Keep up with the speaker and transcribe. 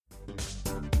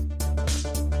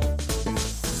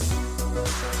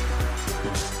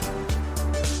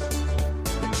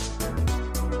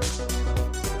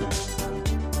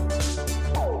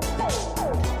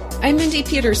I'm Mindy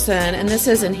Peterson, and this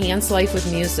is Enhance Life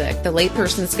with Music, the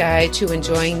layperson's guide to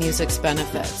enjoying music's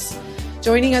benefits.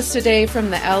 Joining us today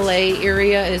from the LA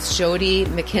area is Jody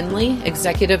McKinley,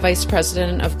 Executive Vice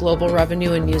President of Global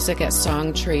Revenue and Music at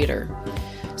Songtradr.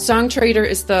 Songtradr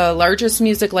is the largest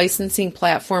music licensing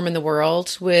platform in the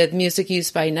world, with music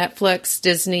used by Netflix,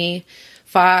 Disney,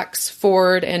 Fox,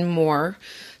 Ford, and more.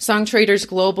 Songtradr's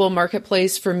global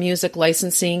marketplace for music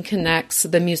licensing connects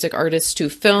the music artists to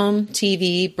film,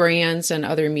 TV, brands, and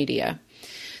other media.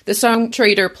 The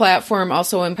Songtradr platform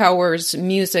also empowers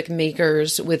music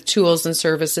makers with tools and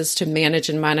services to manage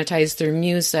and monetize their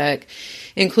music,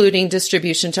 including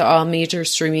distribution to all major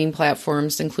streaming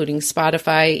platforms, including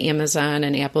Spotify, Amazon,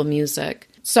 and Apple Music.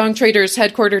 Songtradr is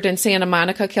headquartered in Santa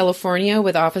Monica, California,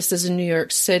 with offices in New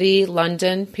York City,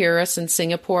 London, Paris, and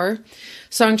Singapore.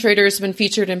 Songtradr has been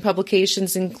featured in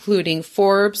publications including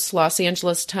Forbes, Los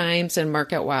Angeles Times, and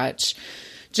MarketWatch.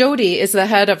 Jody is the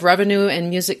head of revenue and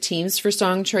music teams for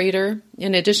Songtradr.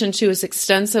 In addition to his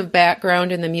extensive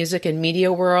background in the music and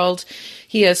media world,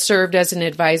 he has served as an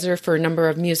advisor for a number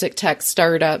of music tech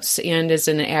startups and is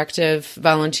an active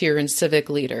volunteer and civic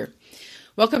leader.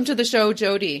 Welcome to the show,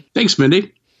 Jody. Thanks,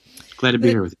 Mindy. Glad to be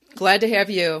here with you. Glad to have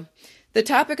you. The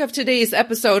topic of today's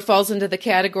episode falls into the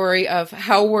category of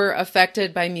how we're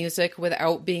affected by music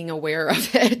without being aware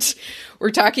of it.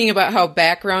 We're talking about how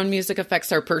background music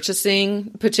affects our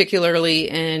purchasing, particularly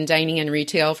in dining and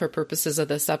retail for purposes of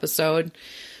this episode.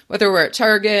 Whether we're at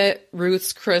Target,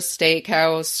 Ruth's Chris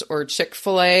Steakhouse, or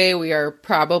Chick-fil-A, we are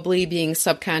probably being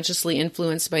subconsciously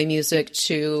influenced by music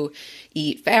to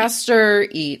eat faster,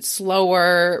 eat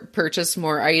slower, purchase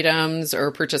more items,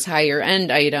 or purchase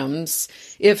higher-end items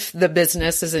if the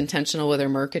business is intentional with their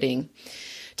marketing.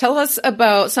 Tell us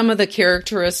about some of the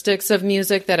characteristics of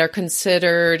music that are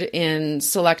considered in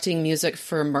selecting music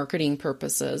for marketing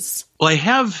purposes. Well, I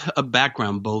have a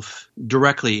background both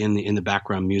directly in the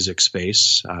background music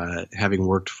space, having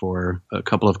worked for a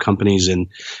couple of companies in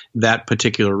that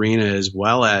particular arena, as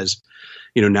well as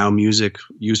now music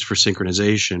used for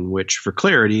synchronization, which for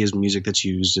clarity is music that's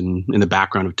used in the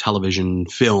background of television,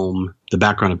 film, the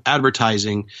background of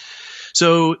advertising.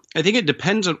 So I think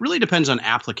it really depends on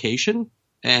application.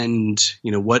 And,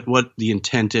 what the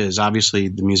intent is. Obviously,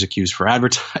 the music used for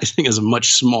advertising is a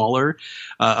much smaller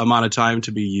amount of time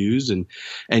to be used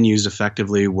and used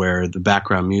effectively, where the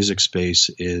background music space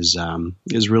is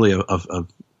really a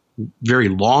very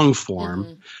long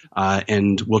form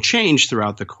and will change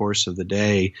throughout the course of the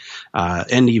day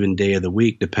and even day of the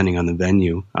week, depending on the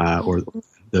venue or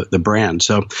the brand.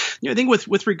 So I think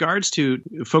with regards to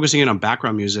focusing in on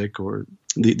background music or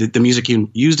the music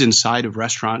used inside of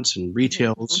restaurants and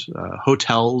retails,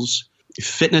 hotels,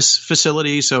 fitness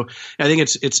facilities. So I think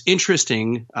it's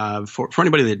interesting for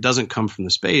anybody that doesn't come from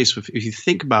the space. If you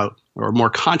think about or are more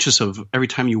conscious of every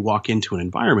time you walk into an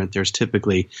environment, there's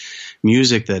typically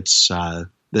music that's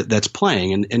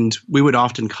playing. And we would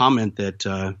often comment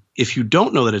that if you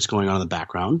don't know that it's going on in the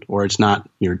background or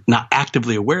you're not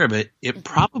actively aware of it, it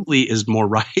probably is more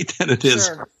right than it is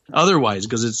otherwise,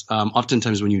 because it's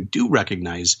oftentimes when you do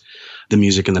recognize the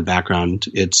music in the background,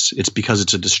 it's because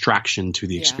it's a distraction to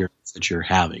the experience that you're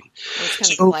having. It's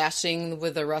kind of clashing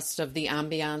with the rest of the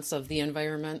ambiance of the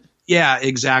environment. Yeah,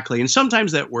 exactly. And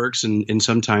sometimes that works and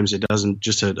sometimes it doesn't.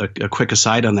 Just a quick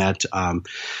aside on that. I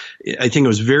think it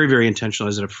was very, very intentional. I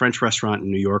was at a French restaurant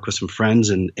in New York with some friends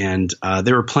and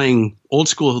they were playing old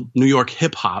school New York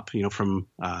hip hop, from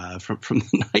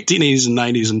the 1980s and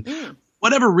 90s. And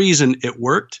whatever reason it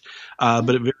worked.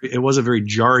 But it was a very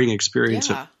jarring experience.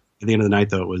 Yeah. At the end of the night,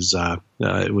 though,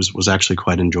 it was actually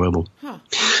quite enjoyable. Huh,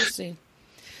 interesting.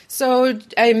 So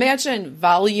I imagine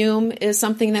volume is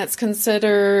something that's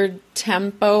considered,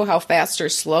 tempo, how fast or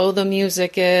slow the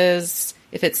music is,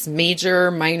 if it's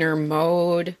major, minor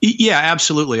mode. Yeah,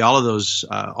 absolutely. All of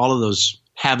those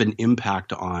have an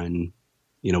impact on,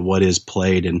 what is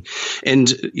played and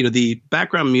the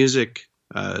background music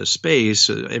space.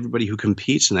 Everybody who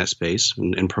competes in that space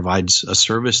and provides a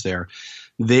service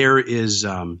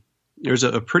there's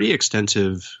a pretty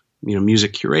extensive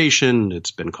music curation.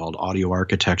 It's been called audio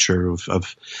architecture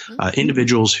of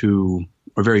individuals who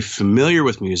are very familiar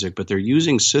with music, but they're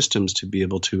using systems to be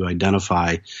able to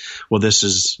identify, well, this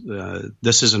is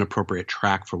an appropriate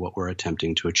track for what we're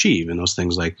attempting to achieve. And those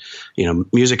things like,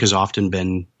 music has often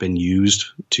been used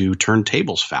to turn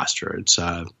tables faster. It's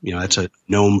that's a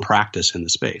known practice in the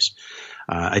space.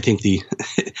 I think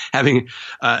having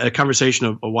a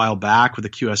conversation a while back with the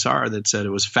QSR that said it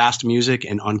was fast music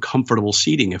and uncomfortable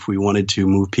seating if we wanted to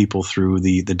move people through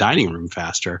the dining room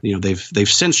faster. They've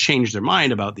since changed their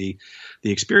mind about the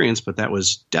experience, but that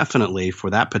was definitely for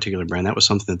that particular brand. That was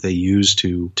something that they used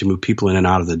to move people in and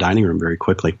out of the dining room very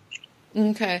quickly.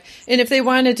 Okay. And if they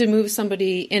wanted to move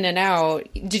somebody in and out,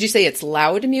 did you say it's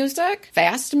loud music?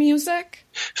 Fast music?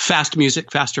 Fast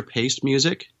music, faster paced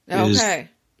music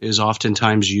is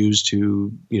oftentimes used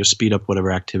to speed up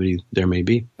whatever activity there may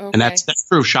be. Okay. And that's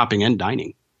true of shopping and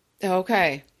dining.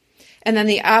 Okay. And then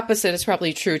the opposite is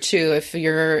probably true too. If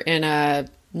you're in a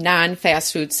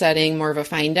non-fast food setting, more of a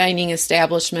fine dining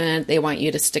establishment, they want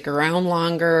you to stick around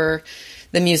longer.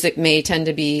 The music may tend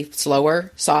to be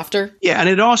slower, softer. Yeah, and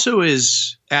it also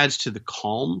adds to the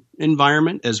calm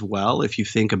environment as well. If you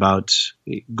think about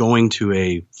going to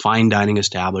a fine dining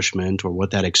establishment or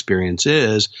what that experience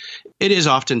is, it is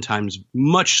oftentimes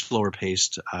much slower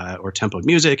paced or tempoed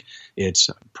music. It's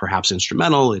perhaps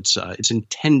instrumental. It's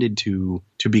intended to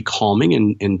be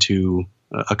calming and to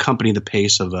accompany the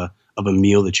pace of a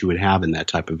meal that you would have in that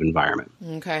type of environment.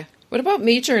 Okay. What about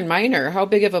major and minor? How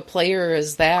big of a player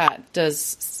is that?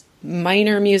 Does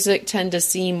minor music tend to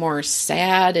seem more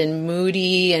sad and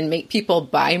moody and make people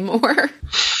buy more?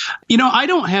 I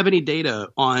don't have any data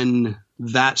on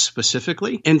that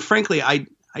specifically. And frankly, I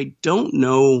don't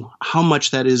know how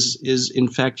much that is in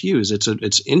fact used.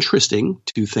 It's interesting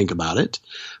to think about it,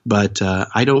 but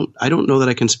I don't know that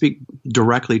I can speak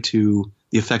directly to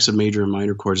the effects of major and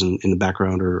minor chords in the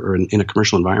background or in a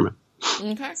commercial environment.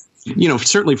 Okay.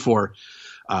 Certainly for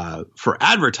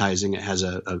advertising, it has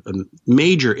a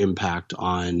major impact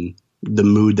on the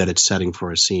mood that it's setting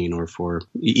for a scene or for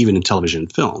even in television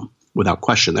and film, without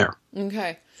question there.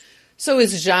 Okay. So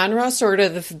is genre sort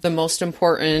of the most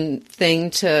important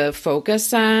thing to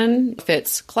focus on? If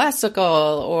it's classical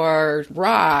or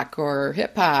rock or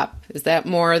hip hop, is that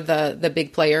more the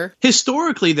big player?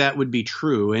 Historically, that would be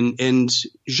true. And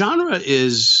genre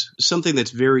is something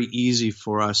that's very easy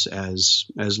for us as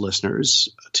listeners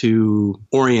to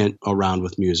orient around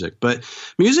with music. But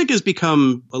music has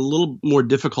become a little more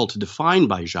difficult to define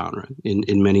by genre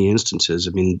in many instances.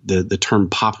 I mean, the term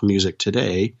pop music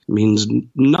today means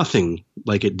nothing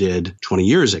like it did 20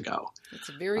 years ago. It's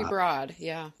very broad,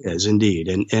 yeah. Yes, indeed.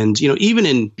 And even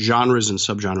in genres and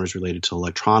subgenres related to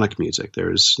electronic music,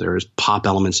 there's pop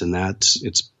elements in that.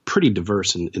 It's pretty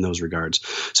diverse in those regards.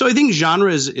 So I think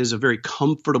genre is a very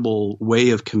comfortable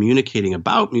way of communicating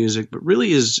about music, but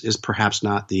really is perhaps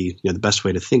not the best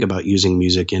way to think about using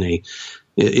music in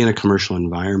a commercial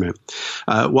environment.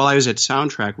 While I was at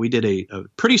Soundtrack, we did a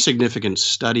pretty significant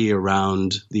study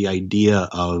around the idea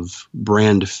of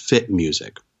brand fit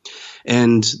music.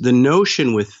 And the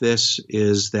notion with this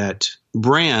is that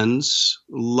brands,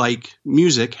 like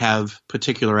music, have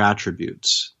particular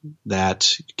attributes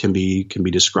that can be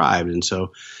described. And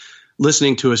so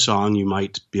listening to a song, you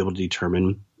might be able to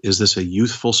determine, is this a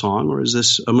youthful song or is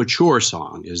this a mature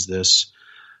song? Is this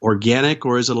organic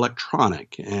or is it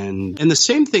electronic? And the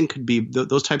same thing could be,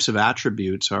 those types of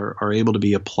attributes are able to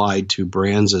be applied to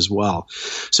brands as well.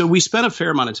 So we spent a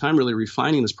fair amount of time really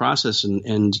refining this process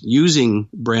and using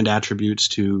brand attributes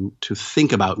to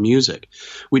think about music.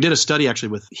 We did a study actually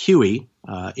with HUI,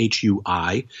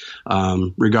 HUI,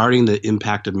 regarding the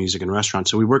impact of music in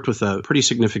restaurants. So we worked with a pretty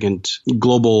significant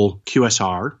global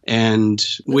QSR, and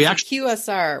we actually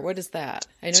QSR. What is that?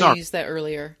 I know you used that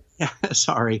earlier. Yeah,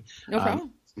 sorry. No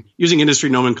problem. Using industry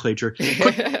nomenclature,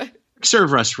 quick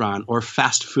serve restaurant or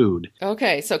fast food.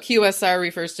 Okay, so QSR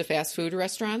refers to fast food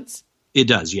restaurants? It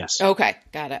does, yes. Okay,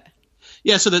 got it.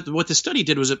 Yeah, so what the study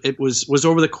did was it was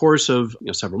over the course of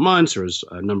several months. There was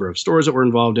a number of stores that were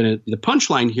involved in it. The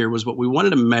punchline here was what we wanted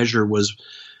to measure was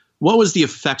what was the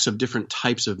effects of different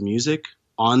types of music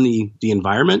on the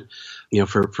environment.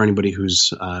 For anybody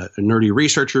who's a nerdy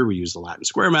researcher, we use the Latin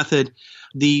square method.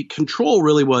 The control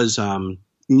really was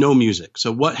no music.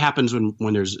 So what happens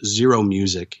when there's zero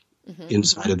music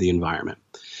inside of the environment?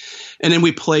 And then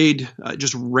we played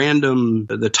just random,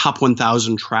 the top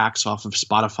 1,000 tracks off of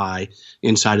Spotify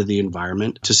inside of the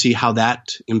environment to see how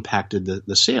that impacted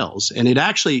the sales. And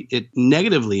it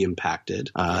negatively impacted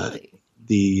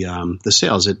the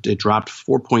sales. It dropped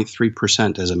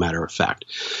 4.3% as a matter of fact.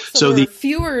 So there were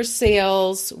fewer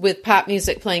sales with pop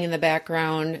music playing in the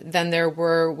background than there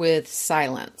were with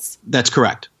silence. That's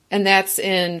correct. And that's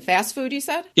in fast food, you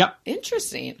said? Yep.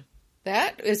 Interesting.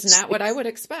 That is not what I would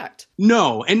expect.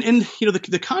 No, and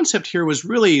the concept here was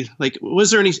really like,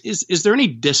 is there any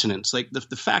dissonance? Like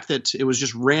the fact that it was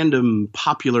just random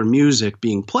popular music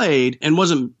being played and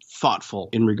wasn't thoughtful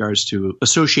in regards to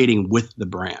associating with the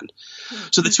brand.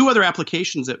 So the two other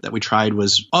applications that we tried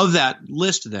was, of that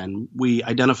list, then we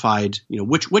identified,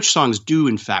 which songs do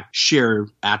in fact share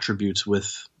attributes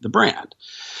with the brand.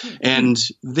 And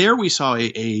there we saw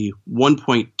a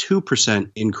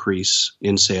 1.2% increase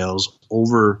in sales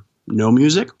over no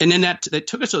music. And then that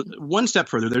took us one step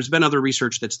further. There's been other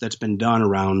research that's been done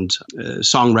around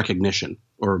song recognition,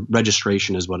 or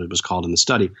registration is what it was called in the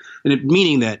study. And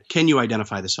meaning that, can you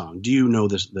identify the song? Do you know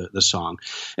the song?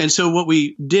 And so what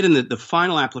we did in the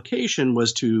final application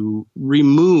was to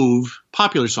remove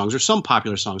popular songs, or some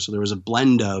popular songs. So there was a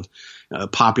blend of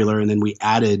popular, and then we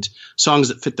added songs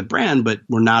that fit the brand but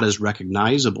were not as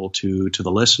recognizable to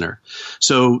the listener.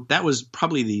 So that was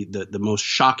probably the most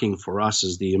shocking for us,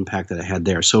 is the impact that it had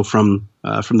there. So from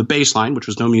the baseline, which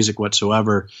was no music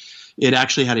whatsoever, it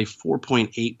actually had a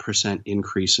 4.8%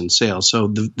 increase in sales. So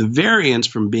the variance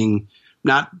from being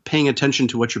not paying attention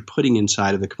to what you're putting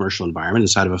inside of the commercial environment,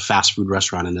 inside of a fast food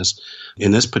restaurant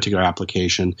in this particular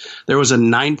application, there was a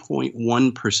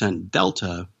 9.1%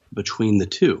 delta between the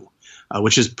two.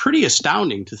 Which is pretty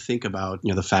astounding to think about,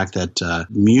 the fact that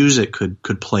music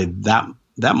could play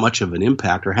that much of an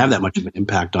impact, or have that much of an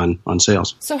impact on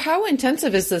sales. So how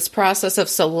intensive is this process of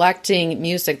selecting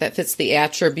music that fits the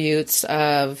attributes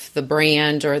of the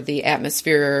brand or the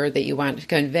atmosphere that you want to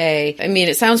convey? I mean,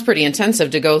 it sounds pretty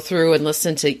intensive to go through and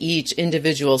listen to each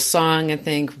individual song and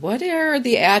think, what are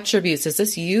the attributes? Is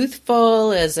this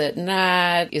youthful? Is it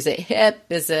not? Is it hip?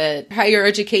 Is it higher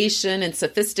education and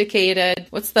sophisticated?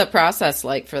 What's the process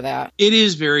like for that? It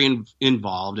is very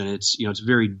involved, and it's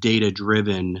very data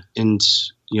driven, and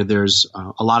there's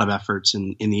a lot of efforts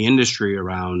in the industry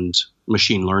around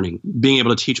machine learning, being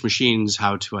able to teach machines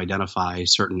how to identify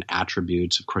certain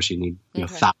attributes. Of course, you need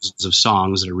thousands of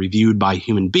songs that are reviewed by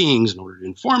human beings in order to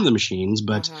inform the machines,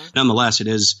 but nonetheless, it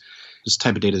is this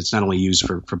type of data that's not only used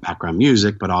for background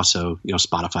music, but also,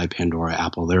 Spotify, Pandora,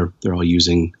 Apple, they're all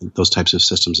using those types of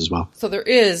systems as well. So there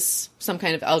is some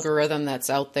kind of algorithm that's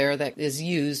out there that is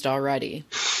used already.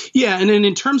 Yeah. And then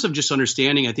in terms of just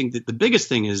understanding, I think that the biggest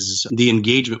thing is the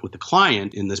engagement with the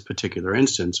client in this particular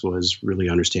instance was really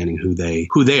understanding who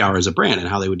they are as a brand, and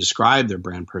how they would describe their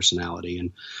brand personality,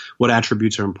 and what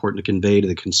attributes are important to convey to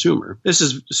the consumer. This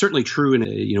is certainly true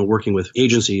in, working with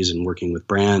agencies and working with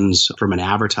brands from an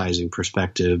advertising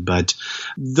perspective, but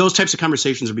those types of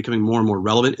conversations are becoming more and more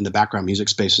relevant in the background music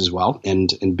space as well,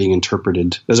 and being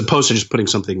interpreted, as opposed to just putting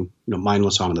something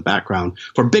mindless on in the background.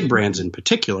 For big brands in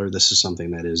particular, this is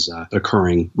something that is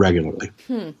occurring regularly.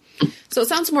 So it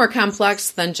sounds more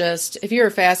complex than just, if you're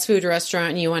a fast food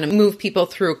restaurant and you want to move people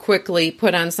through quickly,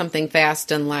 put on something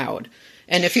fast and loud.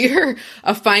 And if you're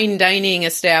a fine dining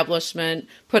establishment,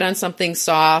 put on something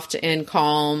soft and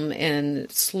calm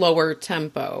and slower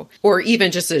tempo, or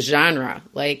even just a genre.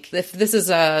 Like if this is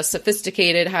a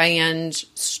sophisticated high-end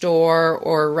store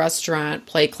or restaurant,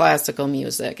 play classical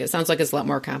music. It sounds like it's a lot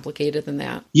more complicated than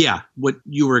that. Yeah. What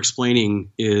you were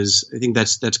explaining is, I think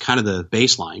that's kind of the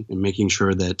baseline, and making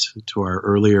sure that, to our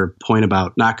earlier point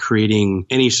about not creating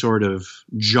any sort of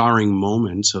jarring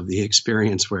moments of the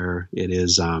experience where it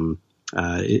is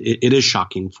it is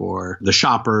shocking for the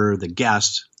shopper, the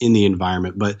guest in the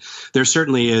environment. But there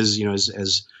certainly is,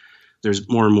 as there's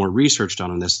more and more research done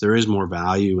on this, there is more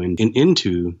value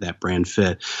into that brand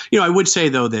fit. I would say,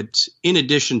 though, that in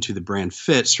addition to the brand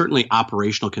fit, certainly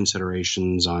operational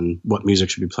considerations on what music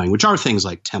should be playing, which are things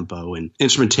like tempo and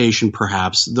instrumentation,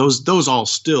 perhaps, those all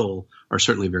still are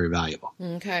certainly very valuable.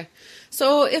 Okay.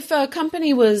 So if a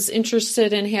company was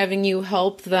interested in having you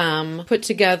help them put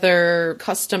together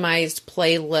customized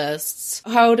playlists,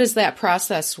 how does that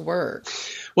process work?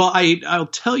 Well, I'll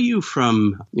tell you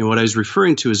from what I was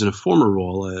referring to as in a former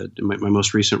role. My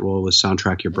most recent role was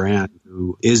Soundtrack Your Brand,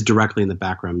 who is directly in the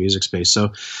background music space.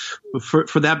 So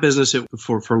for that business,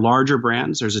 for larger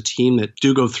brands, there's a team that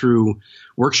do go through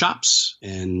workshops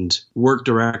and work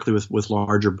directly with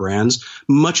larger brands.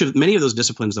 Many of those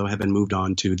disciplines, though, have been moved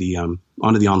on to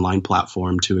onto the online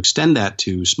platform to extend that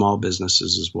to small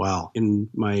businesses as well. In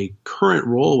my current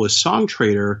role with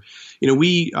Songtradr,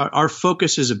 our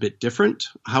focus is a bit different.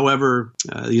 However,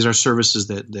 these are services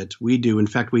that we do. In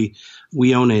fact, we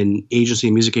own an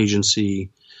music agency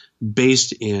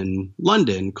based in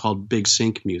London called Big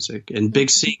Sync Music. And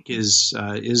Big Sync is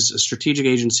a strategic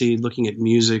agency looking at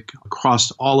music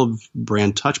across all of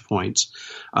brand touch points,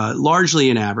 largely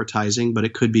in advertising, but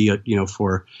it could be,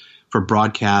 for for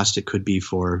broadcast. It could be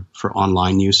for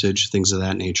online usage, things of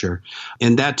that nature.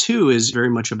 And that too is very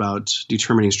much about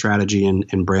determining strategy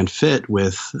and brand fit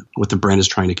with what the brand is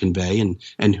trying to convey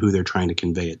and who they're trying to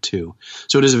convey it to.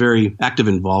 So it is a very active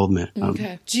involvement.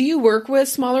 Okay. Do you work with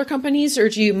smaller companies, or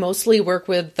do you mostly work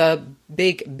with the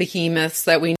big behemoths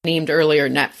that we named earlier,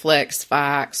 Netflix,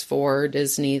 Fox, Ford,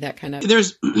 Disney, that kind of? There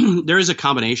is a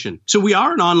combination. So we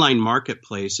are an online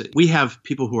marketplace. We have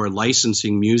people who are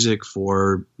licensing music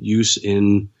for use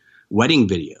in wedding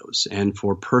videos and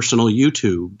for personal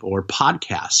YouTube or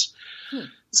podcasts.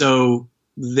 So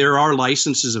there are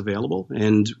licenses available,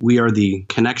 and we are the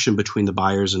connection between the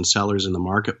buyers and sellers in the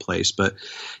marketplace. But,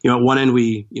 at one end,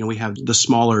 we have the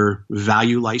smaller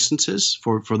value licenses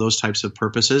for those types of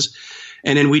purposes.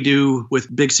 And then we do,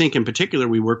 with Big Sync in particular,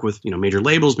 we work with, major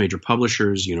labels, major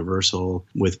publishers, Universal,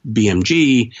 with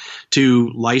BMG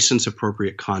to license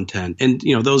appropriate content. And,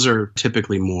 those are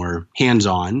typically more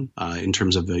hands-on in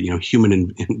terms of the,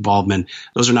 human involvement.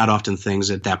 Those are not often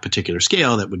things at that particular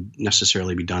scale that would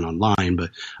necessarily be done online, but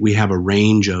we have a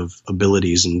range of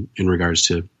abilities in regards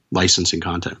to licensing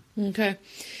content. Okay.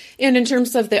 And in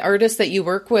terms of the artists that you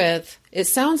work with, it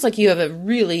sounds like you have a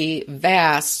really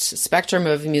vast spectrum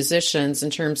of musicians in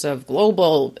terms of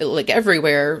global, like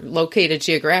everywhere, located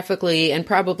geographically, and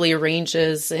probably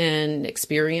ranges in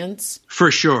experience.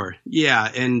 For sure. Yeah.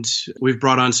 And we've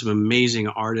brought on some amazing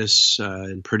artists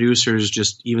and producers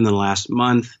just even in the last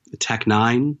month.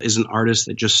 Tech9 is an artist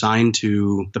that just signed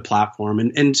to the platform.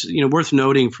 And worth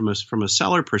noting from a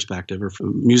seller perspective or from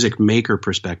a music maker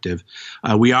perspective,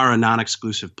 we are a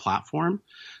non-exclusive platform.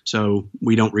 So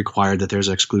we don't require that there's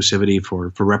exclusivity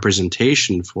for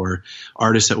representation for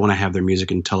artists that want to have their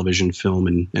music in television, film,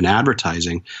 and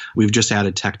advertising. We've just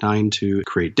added Tech9 to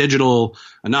create digital,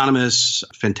 anonymous,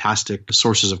 fantastic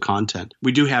sources of content.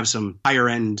 We do have some higher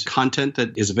end content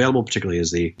that is available, particularly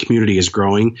as the community is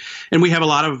growing. And we have a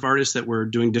lot of artists that we're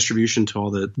doing distribution to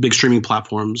all the big streaming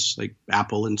platforms like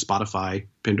Apple and Spotify,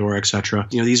 Pandora, et cetera.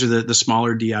 These are the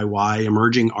smaller DIY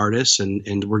emerging artists,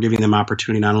 and we're giving them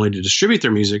opportunity not only to distribute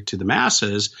their music to the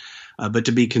masses, but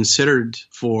to be considered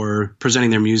for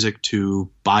presenting their music to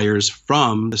buyers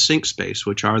from the sync space,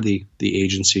 which are the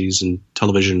agencies and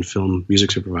television, film,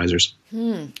 music supervisors.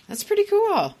 That's pretty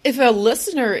cool. If a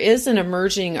listener is an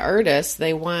emerging artist,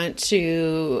 they want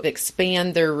to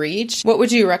expand their reach, what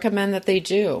would you recommend that they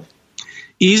do?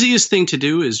 Easiest thing to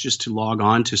do is just to log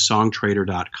on to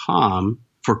songtrader.com.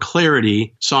 For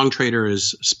clarity, Songtrader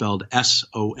is spelled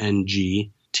SONGTRADR.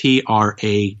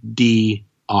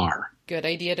 Good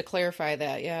idea to clarify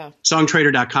that, yeah.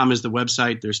 Songtrader.com is the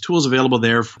website. There's tools available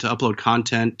there to upload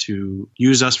content, to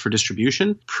use us for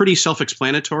distribution. Pretty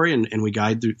self-explanatory, and we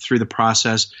guide through the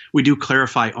process. We do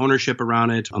clarify ownership around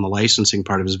it. On the licensing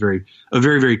part of it is a very,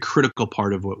 very critical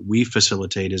part of what we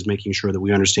facilitate is making sure that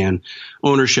we understand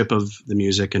ownership of the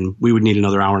music. And we would need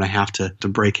another hour and a half to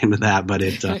break into that, but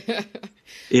it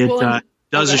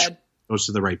goes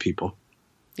to the right people.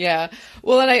 Yeah.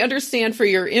 Well, and I understand for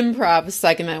your improv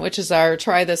segment, which is our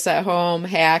try this at home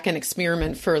hack and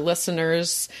experiment for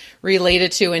listeners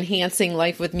related to enhancing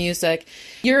life with music,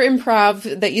 your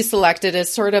improv that you selected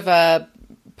is sort of a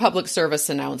public service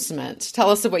announcement. Tell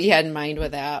us what you had in mind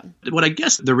with that. What I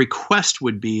guess the request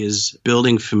would be is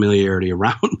building familiarity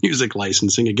around music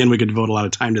licensing. Again, we could devote a lot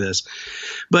of time to this.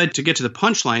 But to get to the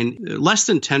punchline, less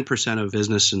than 10% of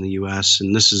business in the U.S.,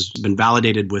 and this has been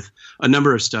validated with a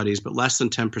number of studies, but less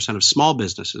than 10% of small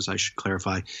businesses, I should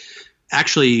clarify,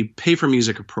 actually pay for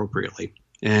music appropriately.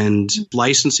 And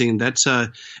licensing, it's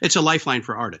a lifeline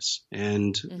for artists.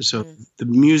 And so the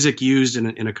music used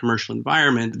in a commercial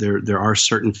environment, there are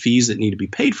certain fees that need to be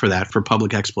paid for that for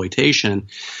public exploitation.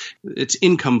 It's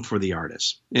income for the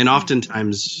artists. And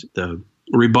oftentimes the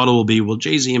rebuttal will be, well,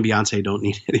 Jay-Z and Beyonce don't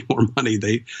need any more money.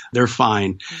 They're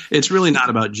fine. It's really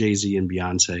not about Jay-Z and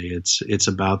Beyonce. It's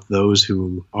about those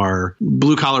who are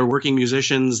blue collar working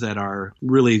musicians that are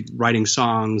really writing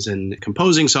songs and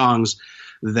composing songs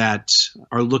that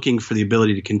are looking for the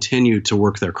ability to continue to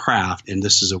work their craft. And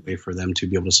this is a way for them to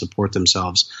be able to support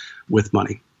themselves with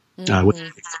money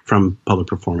from public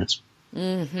performance.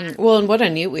 Well, and what a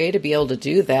neat way to be able to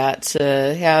do that, to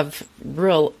have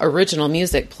real original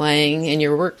music playing in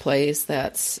your workplace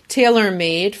that's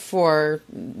tailor-made for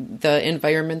the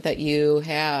environment that you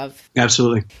have.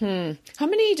 Absolutely. How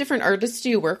many different artists do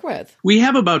you work with? We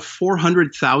have about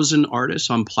 400,000 artists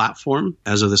on platform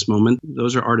as of this moment.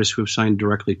 Those are artists who have signed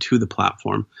directly to the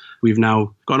platform. We've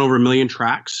now gone over 1 million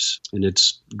tracks, and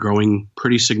it's growing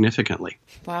pretty significantly.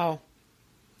 Wow.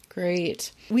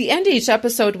 Great. We end each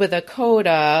episode with a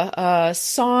coda, a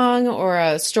song or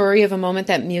a story of a moment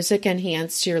that music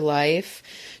enhanced your life.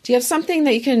 Do you have something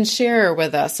that you can share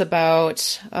with us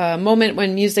about a moment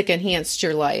when music enhanced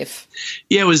your life?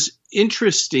 Yeah, it was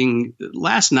interesting.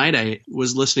 Last night I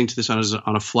was listening to this on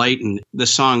a flight, and the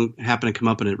song happened to come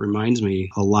up, and it reminds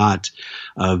me a lot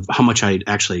of how much I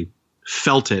actually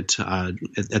felt it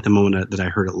at the moment that I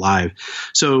heard it live.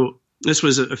 So this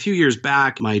was a few years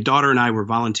back. My daughter and I were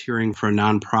volunteering for a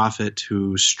nonprofit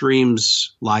who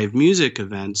streams live music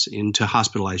events into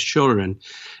hospitalized children.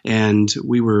 And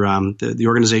we were, the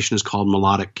organization is called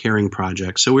Melodic Caring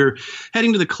Project. So we were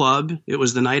heading to the club. It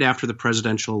was the night after the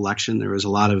presidential election. There was a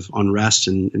lot of unrest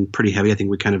and pretty heavy. I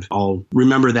think we kind of all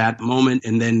remember that moment.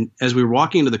 And then as we were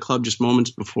walking into the club, just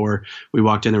moments before we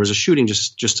walked in, there was a shooting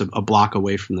just a block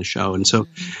away from the show. And so it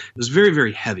was very,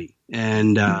 very heavy.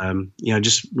 And,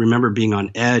 just remember being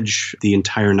on edge the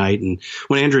entire night. And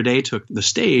when Andra Day took the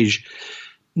stage,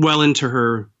 well into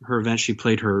her event, she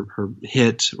played her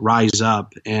hit Rise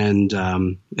Up. And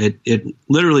it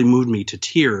literally moved me to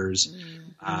tears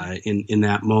in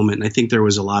that moment. And I think there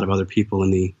was a lot of other people in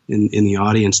the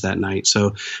audience that night.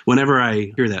 So whenever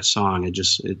I hear that song,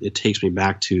 it takes me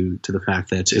back to the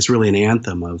fact that it's really an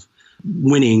anthem of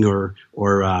winning or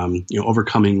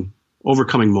overcoming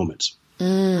moments.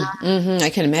 Mm-hmm. I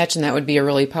can imagine that would be a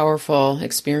really powerful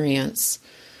experience.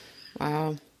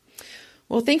 Wow.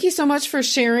 Well, thank you so much for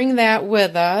sharing that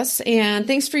with us, and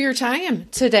thanks for your time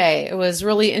today. It was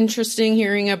really interesting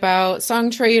hearing about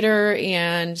Songtradr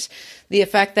and the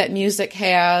effect that music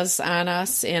has on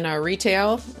us in a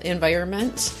retail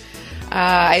environment.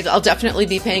 I'll definitely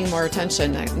be paying more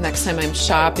attention next time I'm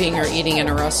shopping or eating in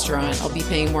a restaurant. I'll be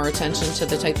paying more attention to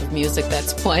the type of music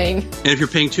that's playing. And if you're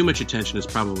paying too much attention, it's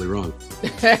probably wrong.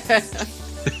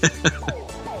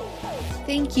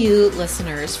 Thank you,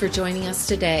 listeners, for joining us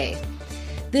today.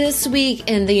 This week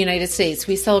in the United States,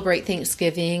 we celebrate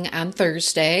Thanksgiving on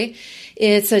Thursday.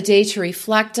 It's a day to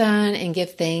reflect on and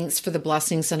give thanks for the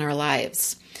blessings in our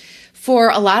lives. For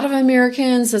a lot of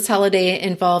Americans, this holiday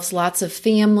involves lots of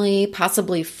family,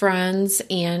 possibly friends,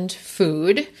 and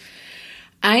food.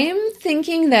 I am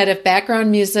thinking that if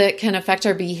background music can affect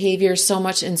our behavior so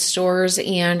much in stores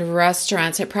and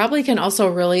restaurants, it probably can also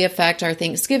really affect our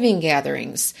Thanksgiving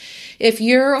gatherings. If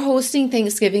you're hosting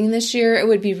Thanksgiving this year, it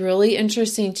would be really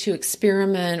interesting to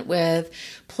experiment with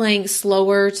playing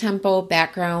slower tempo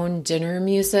background dinner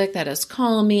music that is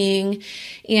calming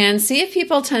and see if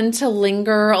people tend to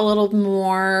linger a little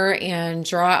more and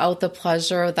draw out the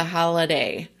pleasure of the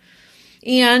holiday.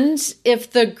 And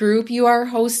if the group you are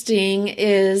hosting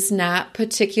is not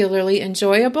particularly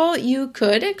enjoyable, you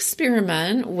could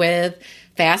experiment with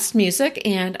fast music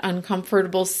and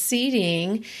uncomfortable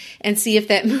seating and see if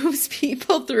that moves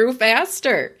people through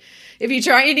faster. If you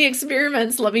try any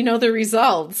experiments, let me know the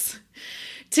results.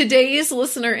 Today's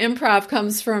listener improv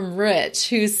comes from Rich,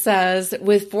 who says,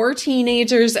 with 4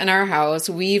 teenagers in our house,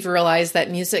 we've realized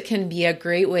that music can be a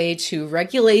great way to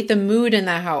regulate the mood in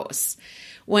the house.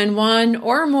 When one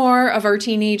or more of our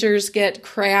teenagers get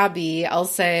crabby, I'll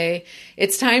say,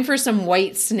 it's time for some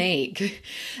White Snake.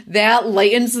 That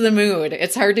lightens the mood.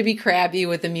 It's hard to be crabby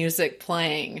with the music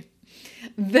playing.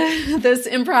 This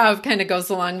improv kind of goes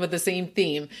along with the same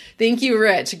theme. Thank you,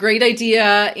 Rich. Great idea.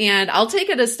 And I'll take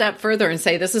it a step further and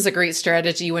say this is a great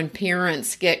strategy when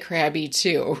parents get crabby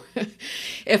too.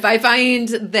 If I find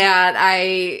that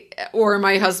I or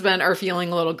my husband are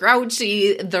feeling a little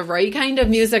grouchy, the right kind of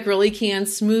music really can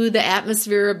smooth the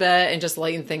atmosphere a bit and just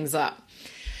lighten things up.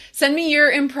 Send me your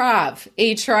improv,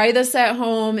 a try this at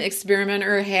home experiment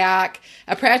or hack,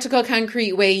 a practical,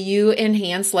 concrete way you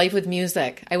enhance life with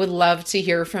music. I would love to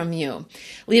hear from you.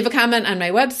 Leave a comment on my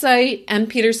website,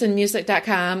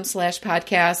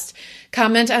 mpetersonmusic.com/podcast.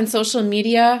 Comment on social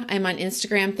media. I'm on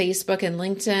Instagram, Facebook, and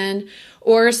LinkedIn.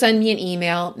 Or send me an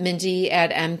email,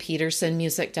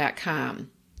 mindy@mpetersonmusic.com.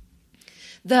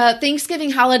 The Thanksgiving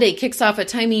holiday kicks off a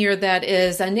time of year that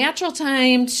is a natural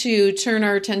time to turn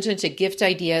our attention to gift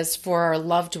ideas for our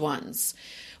loved ones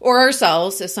or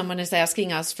ourselves if someone is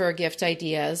asking us for gift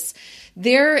ideas.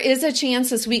 There is a chance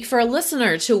this week for a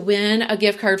listener to win a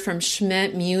gift card from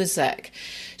Schmidt Music.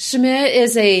 Schmidt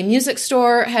is a music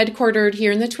store headquartered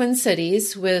here in the Twin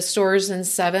Cities with stores in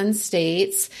 7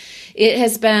 states. It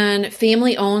has been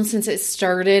family owned since it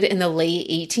started in the late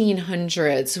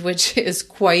 1800s, which is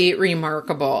quite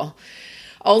remarkable.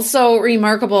 Also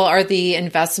remarkable are the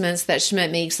investments that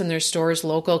Schmidt makes in their store's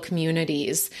local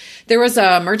communities. There was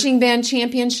a marching band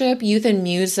championship, youth and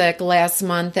music, last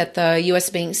month at the U.S.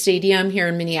 Bank Stadium here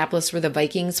in Minneapolis where the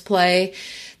Vikings play.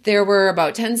 There were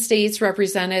about 10 states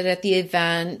represented at the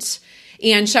event.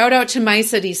 And shout out to my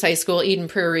city's high school, Eden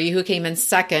Prairie, who came in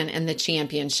second in the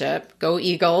championship. Go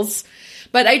Eagles.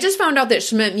 But I just found out that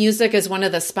Schmidt Music is one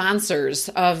of the sponsors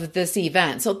of this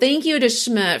event. So thank you to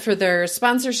Schmidt for their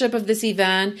sponsorship of this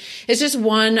event. It's just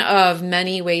one of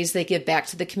many ways they give back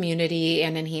to the community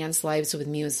and enhance lives with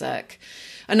music.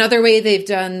 Another way they've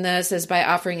done this is by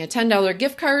offering a $10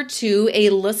 gift card to a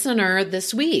listener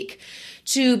this week.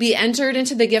 To be entered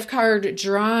into the gift card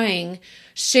drawing,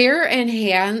 share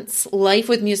Enhance Life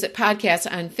with Music podcast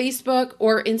on Facebook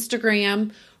or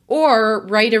Instagram, or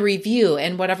write a review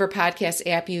in whatever podcast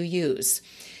app you use.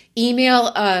 Email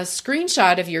a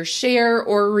screenshot of your share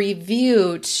or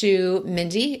review to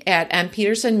Mindy at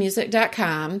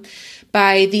mpetersonmusic.com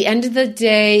by the end of the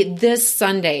day this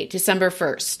Sunday, December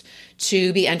 1st,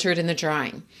 to be entered in the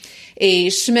drawing. A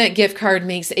Schmidt gift card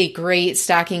makes a great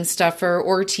stocking stuffer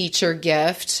or teacher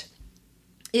gift.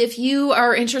 If you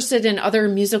are interested in other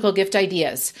musical gift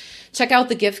ideas, check out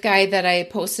the gift guide that I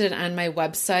posted on my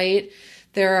website.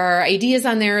 There are ideas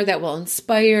on there that will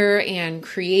inspire and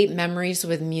create memories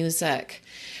with music.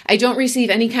 I don't receive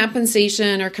any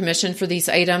compensation or commission for these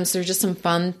items. They're just some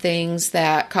fun things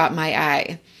that caught my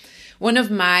eye. One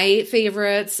of my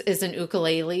favorites is an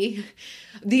ukulele.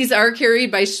 These are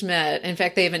carried by Schmidt. In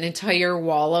fact, they have an entire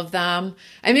wall of them.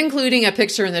 I'm including a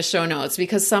picture in the show notes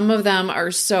because some of them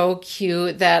are so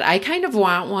cute that I kind of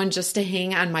want one just to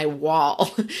hang on my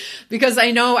wall because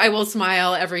I know I will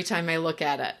smile every time I look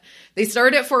at it. They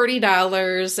start at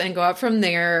 $40 and go up from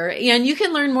there. And you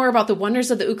can learn more about the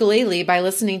wonders of the ukulele by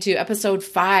listening to episode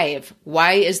 5.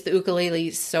 Why is the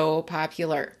ukulele so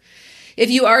popular? If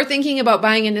you are thinking about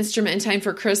buying an instrument in time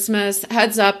for Christmas,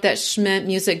 heads up that Schmidt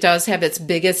Music does have its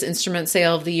biggest instrument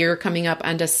sale of the year coming up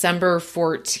on December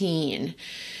 14.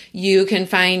 You can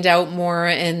find out more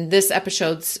in this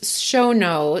episode's show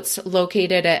notes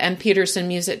located at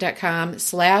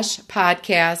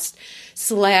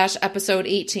mpetersonmusic.com/podcast/episode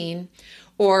 18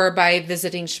 or by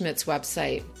visiting Schmidt's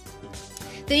website.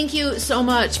 Thank you so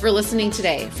much for listening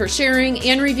today, for sharing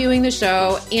and reviewing the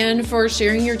show, and for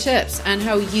sharing your tips on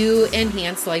how you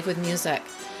enhance life with music.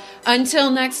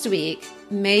 Until next week,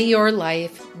 may your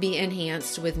life be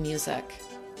enhanced with music.